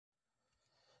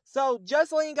So,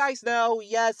 just letting you guys know,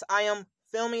 yes, I am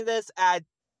filming this at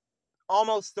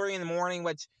almost 3 in the morning,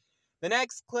 which the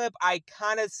next clip I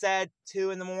kind of said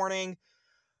 2 in the morning.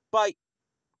 But,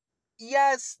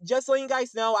 yes, just letting you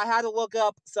guys know, I had to look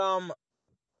up some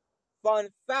fun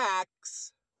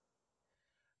facts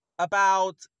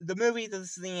about the movie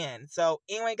This Is the End. So,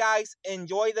 anyway, guys,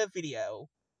 enjoy the video.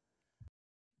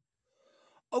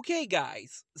 Okay,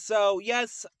 guys, so,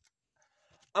 yes,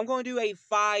 I'm going to do a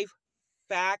 5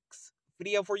 facts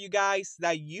video for you guys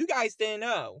that you guys didn't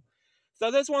know.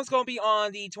 So this one's going to be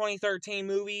on the 2013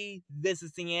 movie, This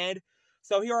Is the End.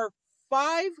 So here are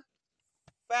 5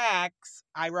 facts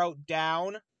I wrote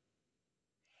down.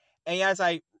 And yes,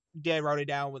 I did wrote it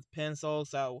down with pencil.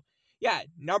 So yeah,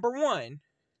 number 1.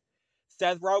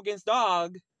 Seth Rogen's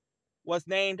dog was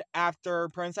named after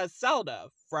Princess Zelda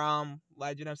from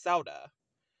Legend of Zelda.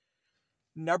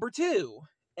 Number 2.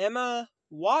 Emma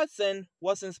Watson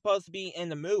wasn't supposed to be in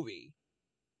the movie.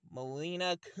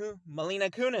 Mila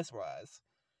Kunis was.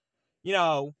 You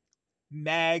know,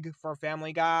 Meg for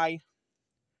Family Guy.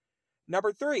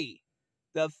 Number 3.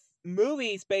 The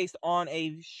movie is based on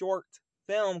a short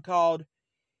film called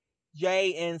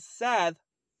Jay and Seth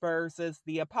versus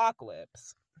the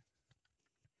Apocalypse.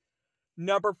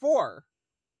 Number 4.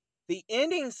 The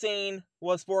ending scene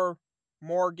was for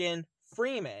Morgan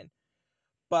Freeman,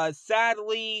 but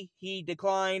sadly he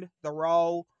declined the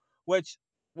role, which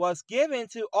was given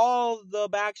to all the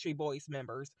Backstreet Boys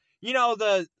members. You know,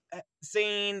 the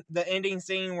ending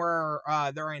scene where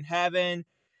they're in heaven.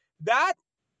 That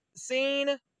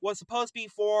scene was supposed to be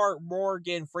for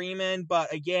Morgan Freeman,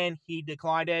 but again, he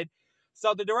declined it.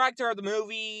 So the director of the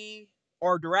movie,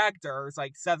 or directors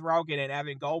like Seth Rogen and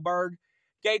Evan Goldberg,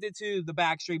 gave it to the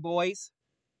Backstreet Boys.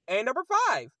 And number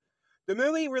 5, the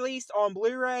movie released on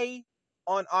Blu-ray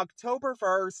on October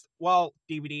 1st, well,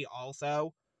 DVD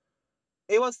also.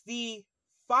 It was the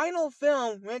final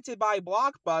film rented by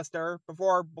Blockbuster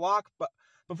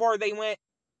before they went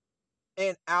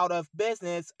and out of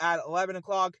business at 11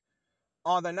 o'clock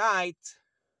on the night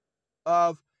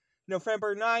of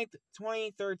November 9th,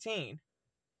 2013.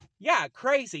 Yeah,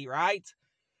 crazy, right?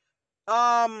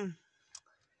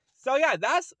 So yeah,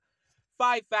 that's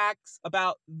 5 facts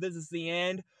about This Is the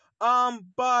End.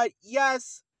 But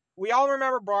yes, we all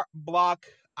remember Block.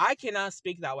 I cannot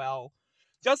speak that well.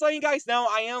 Just letting you guys know,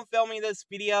 I am filming this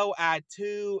video at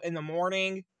 2 in the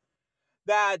morning.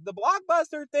 That the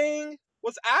Blockbuster thing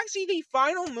was actually the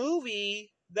final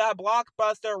movie that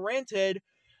Blockbuster rented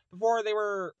before they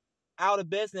were out of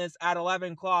business at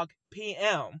 11 o'clock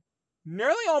p.m.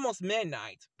 Nearly almost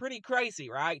midnight. Pretty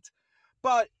crazy, right?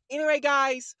 But anyway,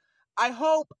 guys, I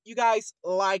hope you guys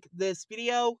like this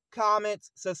video, comment,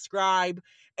 subscribe,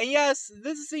 and yes,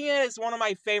 This Is the End is one of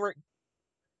my favorite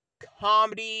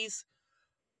comedies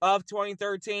of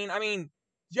 2013. I mean,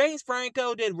 James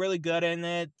Franco did really good in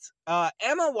it.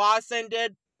 Emma Watson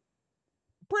did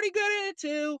pretty good in it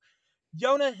too.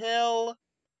 Jonah Hill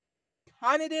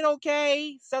kind of did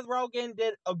okay. Seth Rogen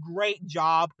did a great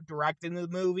job directing the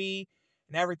movie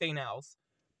and everything else.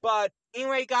 But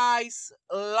anyway, guys,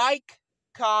 like,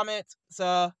 comment,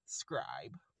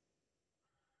 subscribe.